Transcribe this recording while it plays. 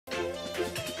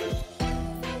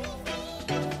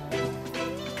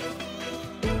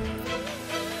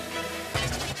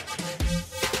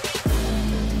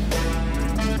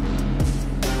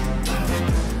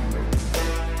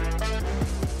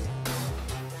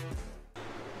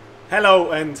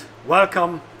Hello and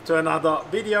welcome to another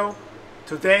video.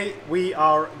 Today we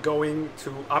are going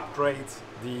to upgrade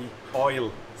the oil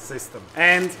system,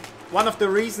 and one of the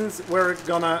reasons we're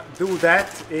gonna do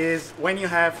that is when you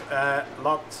have a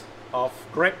lot of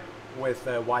grip with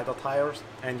wider tires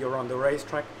and you're on the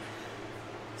racetrack,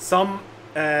 some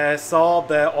saw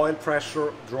the oil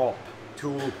pressure drop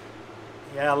to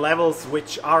levels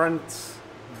which aren't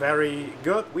very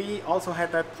good. We also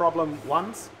had that problem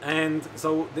once, and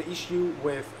so the issue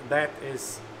with that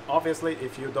is obviously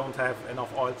if you don't have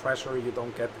enough oil pressure, you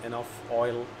don't get enough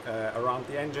oil around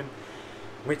the engine,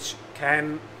 which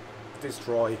can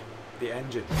destroy the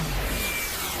engine.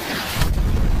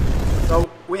 So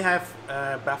we have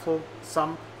a baffled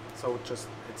sump, so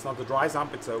it's not a dry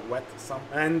sump, it's a wet sump,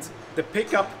 and the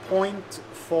pickup point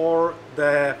for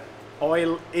the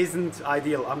oil isn't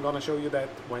ideal. I'm gonna show you that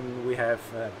when we have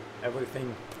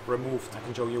everything removed. I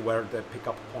can show you where the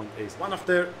pickup point is. One of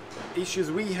the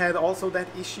issues we had also that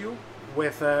issue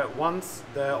with once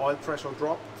the oil pressure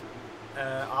dropped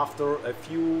after a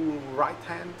few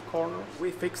right-hand corners.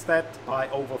 We fixed that by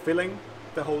overfilling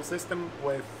the whole system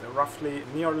with roughly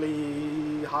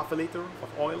nearly half a liter of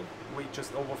oil. We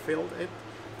just overfilled it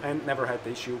and never had the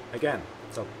issue again.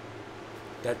 So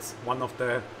that's one of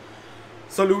the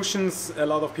solutions a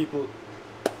lot of people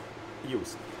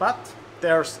use. But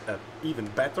there's an even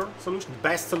better solution. The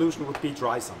best solution would be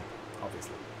dry sump,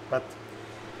 obviously. But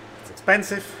it's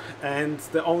expensive, and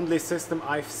the only system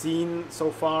I've seen so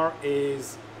far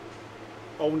is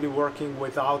only working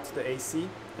without the AC,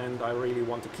 and I really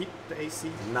want to keep the AC.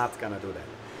 Not gonna do that.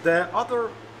 The other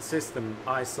system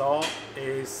I saw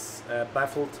is a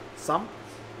baffled sump,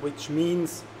 which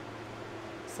means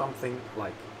something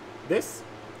like this.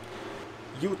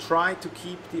 You try to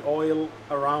keep the oil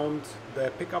around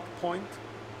the pickup point,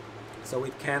 so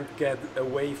it can't get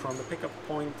away from the pickup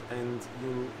point, and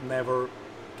you never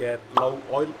get low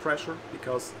oil pressure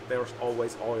because there's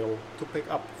always oil to pick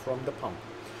up from the pump.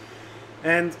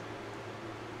 And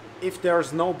if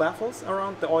there's no baffles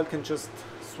around, the oil can just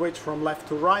switch from left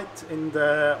to right in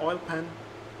the oil pan,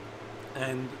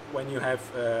 and when you have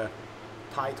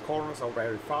tight corners or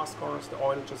very fast corners, the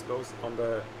oil just goes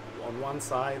on one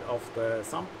side of the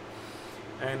sump,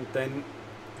 and then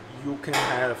you can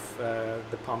have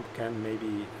the pump can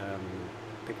maybe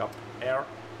pick up air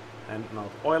and not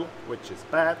oil, which is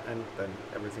bad, and then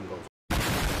everything goes,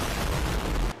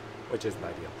 which isn't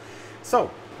ideal.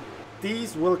 So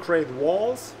these will create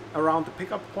walls around the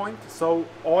pickup point, so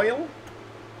oil,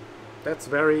 that's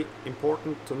very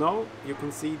important to know. You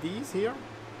can see these here,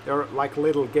 they're like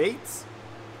little gates.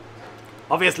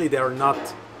 Obviously they're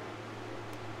not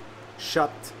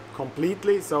shut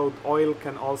completely, so oil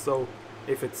can also,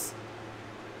 if it's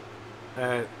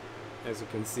as you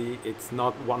can see, it's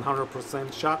not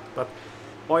 100% shut, but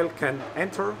oil can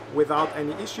enter without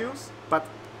any issues, but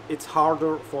it's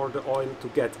harder for the oil to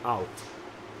get out.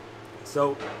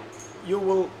 So you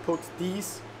will put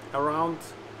these around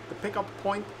the pickup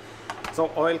point, so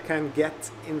oil can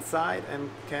get inside and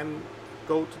can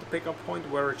go to the pickup point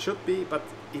where it should be, but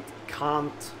it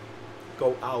can't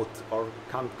go out or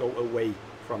can't go away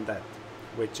from that,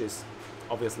 which is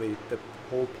obviously the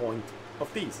whole point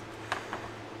of these.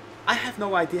 I have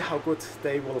no idea how good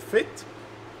they will fit.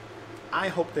 I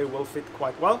hope they will fit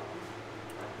quite well.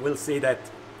 We'll see that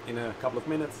in a couple of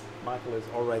minutes. Michael is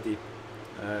already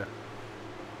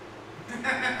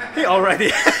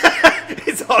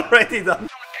it's already done.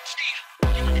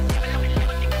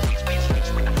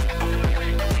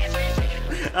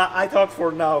 I talked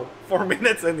for now 4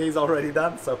 minutes and he's already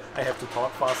done, so I have to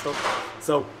talk faster.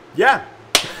 So yeah,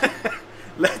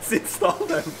 let's install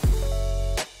them.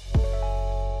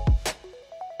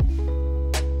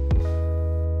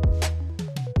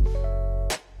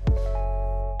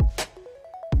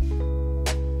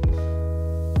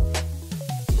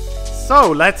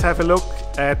 So let's have a look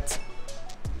at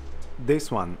this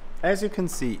one. As you can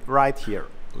see right here,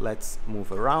 let's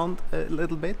move around a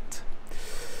little bit.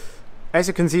 As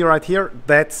you can see right here,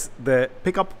 that's the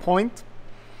pickup point.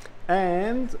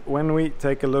 And when we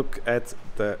take a look at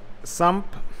the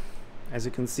sump, as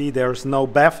you can see, there's no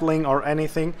baffling or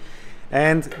anything.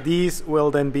 And these will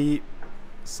then be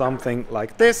something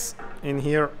like this in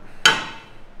here.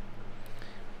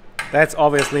 That's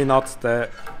obviously not the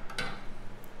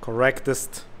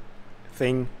correctest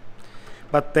thing,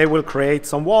 but they will create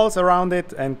some walls around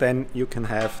it, and then you can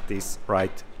have this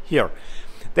right here.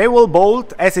 They will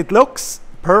bolt, as it looks,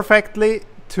 perfectly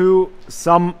to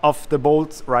some of the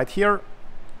bolts right here,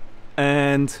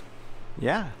 and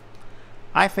yeah,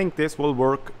 I think this will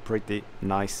work pretty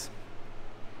nice.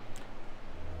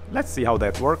 Let's see how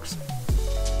that works.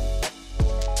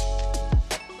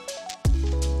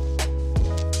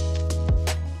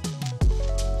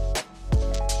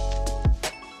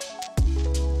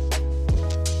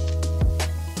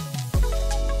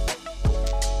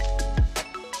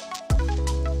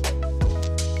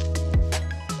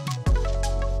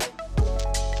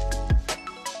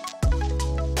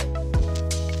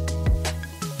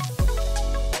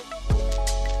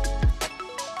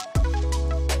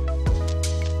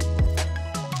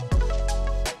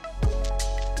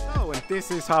 this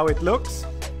is how it looks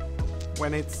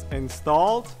when it's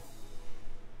installed.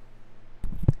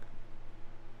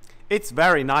 It's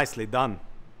very nicely done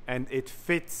and it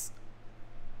fits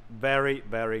very,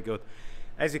 very good.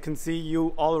 As you can see,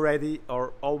 you already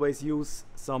or always use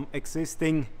some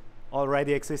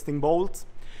already existing bolts.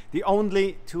 The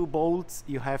only two bolts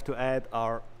you have to add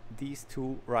are these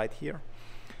two right here.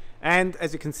 And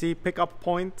as you can see, pickup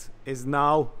point is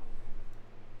now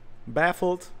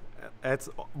baffled. It's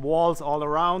walls all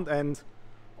around and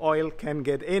oil can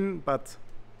get in, but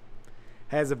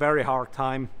has a very hard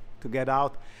time to get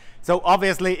out. So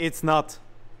obviously it's not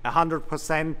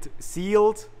 100%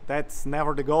 sealed, that's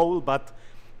never the goal, but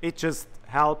it just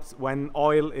helps when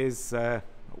oil is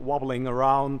wobbling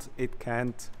around, it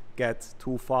can't get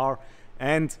too far.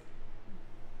 And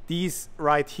these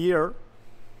right here,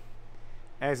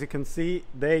 as you can see,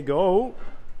 they go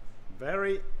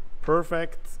very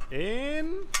perfect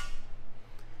in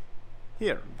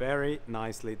here. Very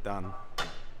nicely done,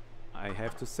 I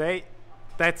have to say.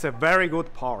 That's a very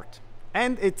good part.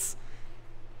 And it's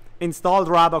installed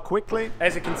rather quickly.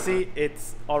 As you can see,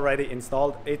 it's already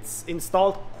installed. It's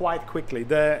installed quite quickly.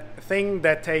 The thing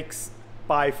that takes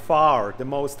by far the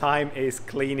most time is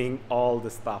cleaning all the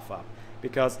stuff up,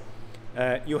 because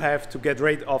you have to get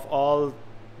rid of all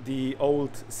the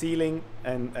old sealing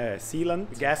and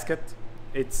sealant gasket.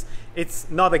 It's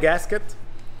not a gasket,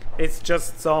 it's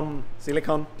just some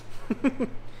silicone,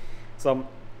 some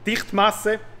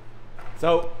Dichtmasse.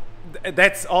 So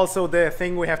that's also the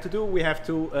thing we have to do. We have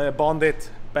to bond it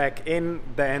back in.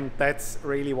 Then that's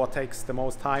really what takes the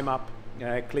most time up.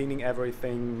 Cleaning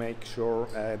everything, make sure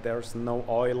there's no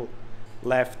oil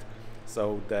left.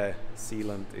 So the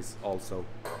sealant is also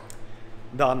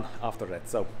done after that.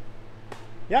 So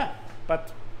yeah,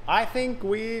 but I think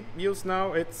we use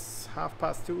now, it's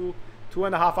 2:30,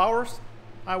 2.5 hours,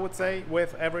 I would say,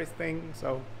 with everything.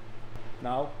 So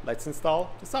now let's install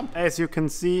the sump. As you can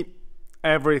see,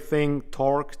 everything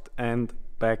torqued and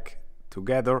back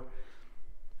together,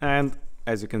 and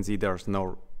as you can see, there's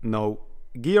no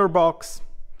gearbox.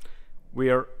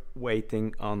 We're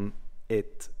waiting on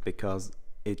it because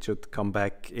it should come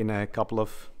back in a couple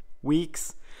of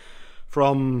weeks.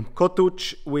 From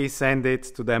Kotuch, we send it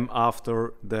to them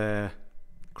after the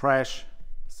crash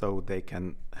so they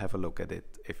can have a look at it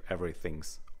if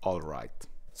everything's all right.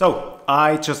 So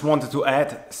I just wanted to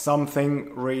add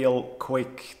something real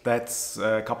quick. That's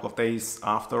a couple of days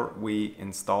after we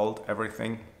installed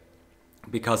everything,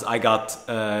 because I got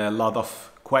a lot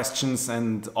of questions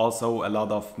and also a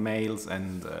lot of mails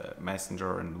and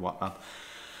messenger and whatnot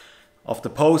of the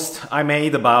post I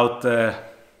made about the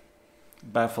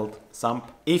baffled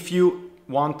sump. If you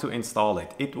want to install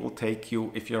it, it will take you,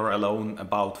 if you're alone,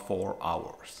 about 4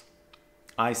 hours.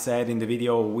 I said in the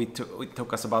video it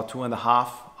took us about 2.5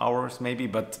 hours maybe,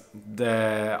 but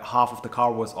the half of the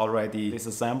car was already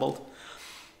disassembled,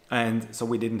 and so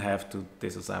we didn't have to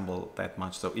disassemble that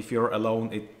much. So if you're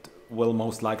alone, it will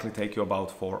most likely take you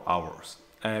about 4 hours.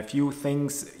 A few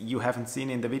things you haven't seen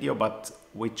in the video, but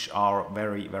which are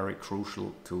very, very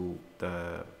crucial to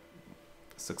the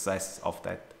success of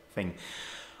that thing.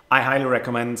 I highly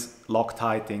recommend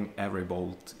Loctiting every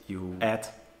bolt you add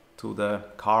to the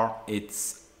car.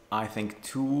 It's, I think,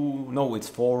 it's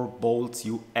 4 bolts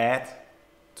you add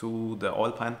to the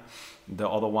oil pan. The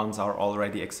other ones are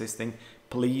already existing.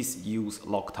 Please use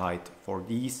Loctite for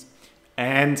these,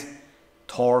 and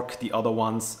torque the other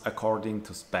ones according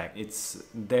to spec.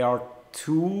 There are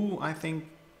 2, I think,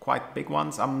 quite big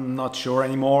ones. I'm not sure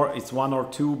anymore. It's 1 or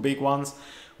 2 big ones,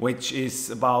 which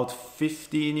is about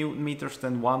 50 Newton meters.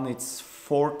 Then one it's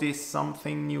 40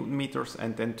 something Newton meters,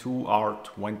 and then 2 are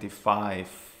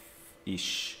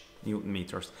 25-ish Newton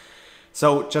meters.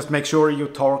 So just make sure you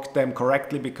torque them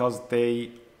correctly, because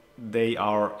they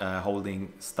are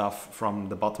holding stuff from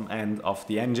the bottom end of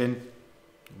the engine,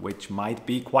 which might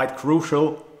be quite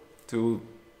crucial to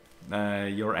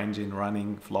your engine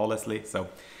running flawlessly. So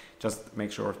just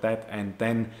make sure of that. And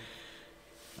then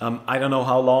I don't know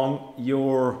how long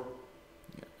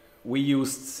we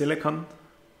used silicone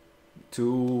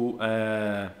to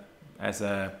as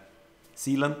a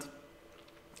sealant,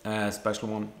 a special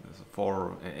one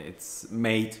it's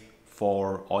made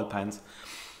for oil pans.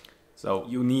 So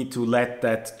you need to let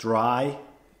that dry.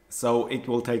 So it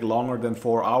will take longer than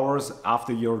 4 hours.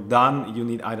 After you're done, you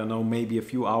need, I don't know, maybe a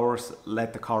few hours.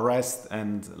 Let the car rest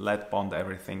and let bond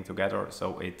everything together,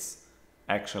 so it's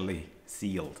actually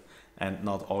sealed and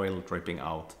not oil dripping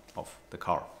out of the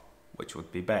car, which would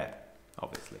be bad,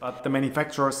 obviously. But the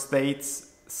manufacturer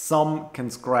states some can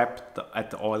scrap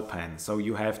at the oil pan, so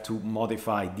you have to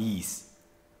modify these,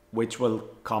 which will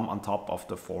come on top of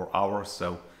the 4 hours.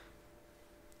 So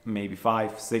maybe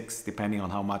 5, 6, depending on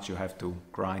how much you have to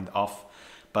grind off.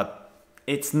 But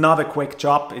it's not a quick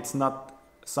job. It's not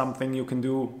something you can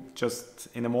do just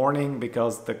in the morning,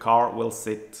 because the car will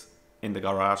sit in the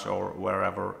garage or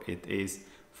wherever it is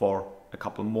for a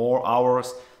couple more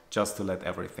hours just to let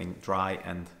everything dry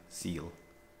and seal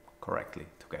correctly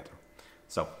together.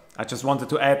 So I just wanted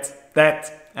to add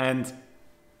that, and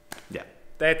yeah,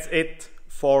 that's it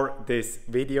for this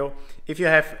video. If you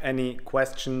have any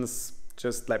questions,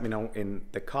 just let me know in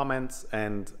the comments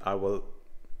and I will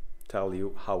tell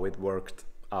you how it worked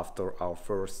after our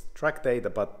first track day,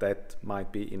 but that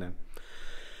might be in a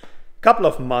couple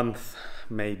of months,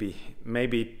 maybe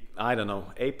I don't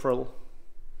know, April,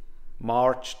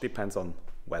 March, depends on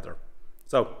weather.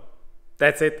 So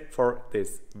that's it for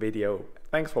this video.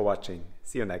 Thanks for watching.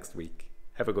 See you next week.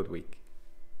 Have a good week.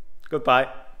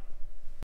 Goodbye.